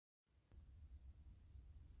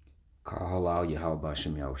Kahalal Yahweh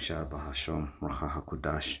Bashem Yahushua Bahasham Racha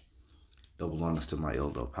HaKodash. Double honors to my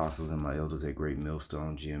elder apostles and my elders at Great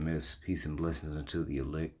Millstone, GMS. Peace and blessings unto the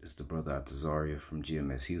elect. It's the brother Atazaria from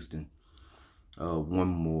GMS Houston. One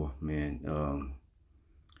more, man.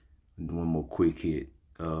 One more quick hit.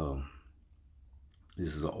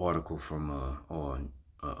 This is an article from on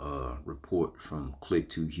a report from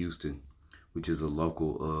Click2 Houston, which is a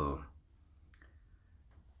local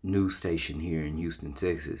news station here in Houston,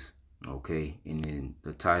 Texas. Okay, and then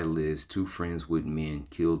the title is Two Friendswood Men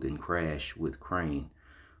Killed in Crash with Crane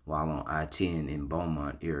While on I-10 in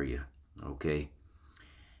Beaumont area. Okay,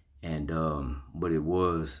 and what it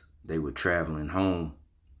was, they were traveling home.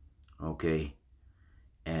 Okay,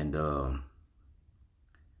 and a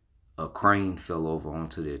crane fell over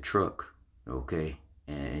onto their truck. Okay,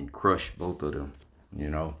 and crushed both of them.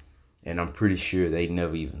 And I'm pretty sure they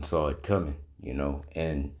never even saw it coming.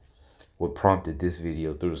 And what prompted this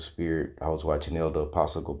video through the spirit, I was watching Elder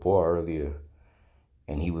Apostle Gabor earlier,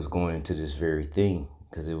 and he was going into this very thing,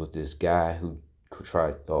 because it was this guy who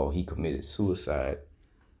he committed suicide,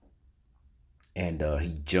 and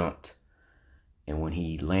he jumped, and when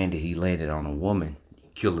he landed on a woman,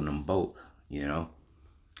 killing them both,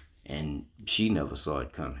 and she never saw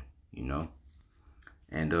it coming,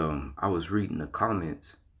 and I was reading the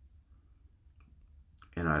comments,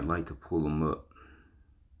 and I'd like to pull them up.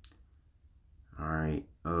 All right.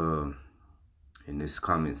 And this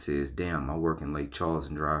comment says, damn, I work in Lake Charles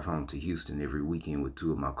and drive home to Houston every weekend with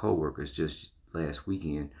two of my coworkers. Just last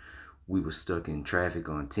weekend, we were stuck in traffic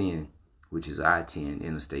on 10, which is I-10,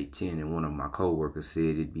 Interstate 10, and one of my coworkers said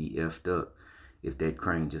it'd be effed up if that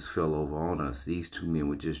crane just fell over on us. These two men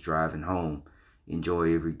were just driving home.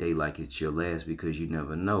 Enjoy every day like it's your last, because you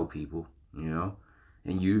never know, people, And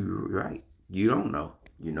you're right. You don't know.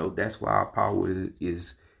 That's why our power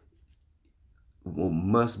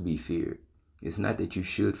must be feared. It's not that you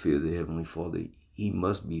should fear the Heavenly Father. He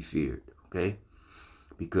must be feared, okay?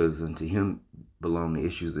 Because unto him belong the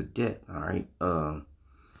issues of death, all right?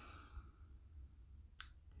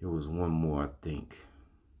 There was one more, I think.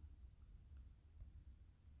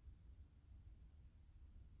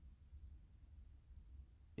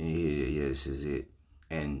 Yeah, this is it.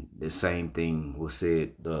 And the same thing was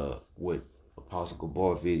said, what Apostle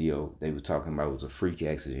Gabor video they were talking about was a freak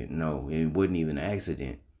accident. No, it wasn't even an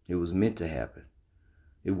accident. It was meant to happen.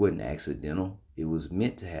 It wasn't accidental. It was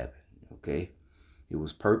meant to happen, okay? It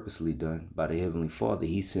was purposely done by the Heavenly Father.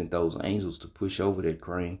 He sent those angels to push over that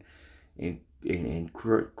crane and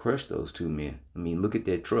crush those two men. I mean, look at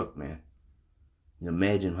that truck, man.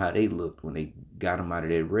 Imagine how they looked when they got them out of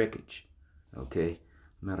that wreckage, okay?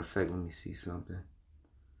 Matter of fact, let me see something.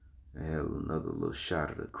 I had another little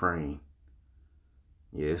shot of the crane.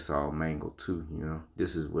 Yeah, it's all mangled too,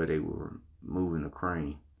 This is where they were moving the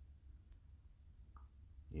crane.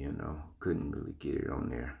 Couldn't really get it on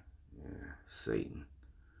there. Yeah, Satan.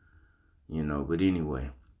 But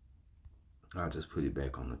anyway, I'll just put it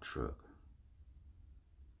back on the truck.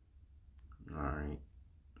 All right.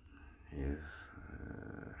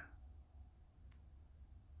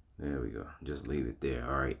 There we go. Just leave it there.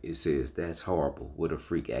 All right. It says, that's horrible. What a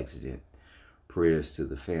freak accident. Prayers to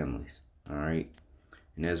the families. All right.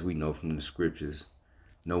 And as we know from the scriptures,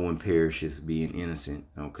 no one perishes being innocent.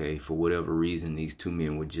 Okay. For whatever reason, these two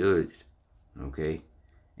men were judged. Okay.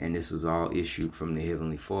 And this was all issued from the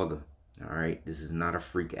Heavenly Father. All right. This is not a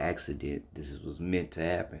freak accident. This was meant to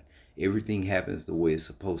happen. Everything happens the way it's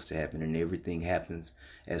supposed to happen. And everything happens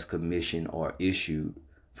as commissioned or issued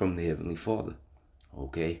from the Heavenly Father.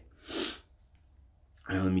 Okay.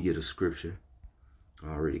 Now let me get a scripture. I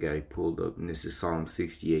already got it pulled up. And this is Psalm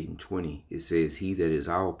 68:20. It says, he that is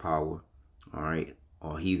our power, all right,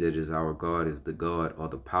 or he that is our God is the God or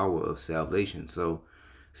the power of salvation. So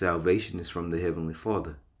salvation is from the Heavenly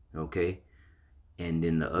Father, okay? And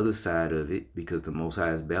then the other side of it, because the Most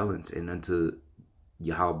High is balanced, and unto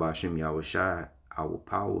Yahweh Bashem Yahushua, our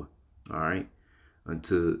power, all right?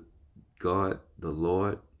 Unto God, the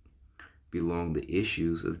Lord, belong the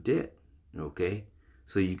issues of death, okay?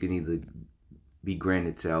 So you can either be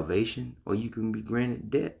granted salvation or you can be granted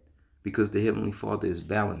death, because the Heavenly Father is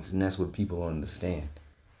balanced, and that's what people understand.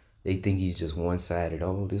 They think he's just one-sided.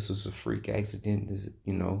 Oh, this was a freak accident. This,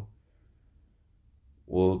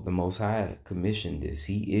 Well, the Most High commissioned this.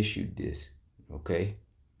 He issued this, okay?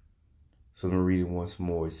 So I'm going to read it once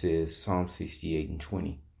more. It says, Psalm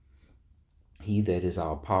 68:20. He that is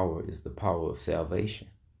our power is the power of salvation,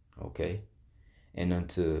 okay? And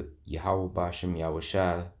unto Yahweh Bashem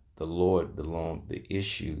Yahushua, the Lord, belong the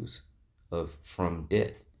issues from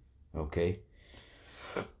death, okay?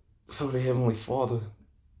 So the Heavenly Father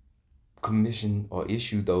commission or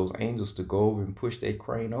issue those angels to go over and push that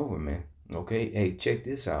crane over, man. Okay, hey, check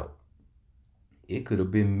this out. It could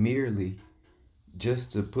have been merely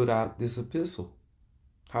just to put out this epistle.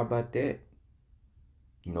 How about that?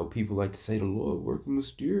 You know, people like to say the Lord work in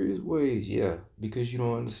mysterious ways. Yeah, because you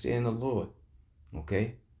don't understand the Lord.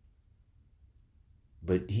 Okay?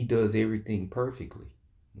 But he does everything perfectly.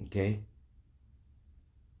 Okay?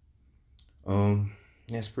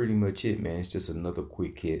 That's pretty much it, man. It's just another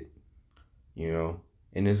quick hit, you know.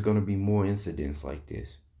 And there's gonna be more incidents like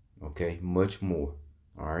this. Okay? Much more.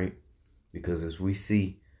 Alright? Because as we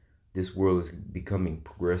see, this world is becoming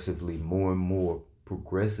progressively more and more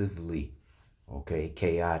progressively, okay,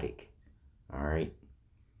 chaotic. Alright.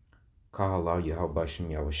 Kahala Yahabashim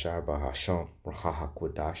Yawashai Bahasham Rahaha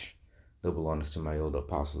Kwadash. Double honors to my elder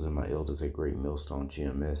apostles and my elders at Great Millstone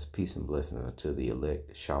GMS. Peace and blessings unto the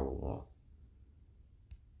elect. Shalom.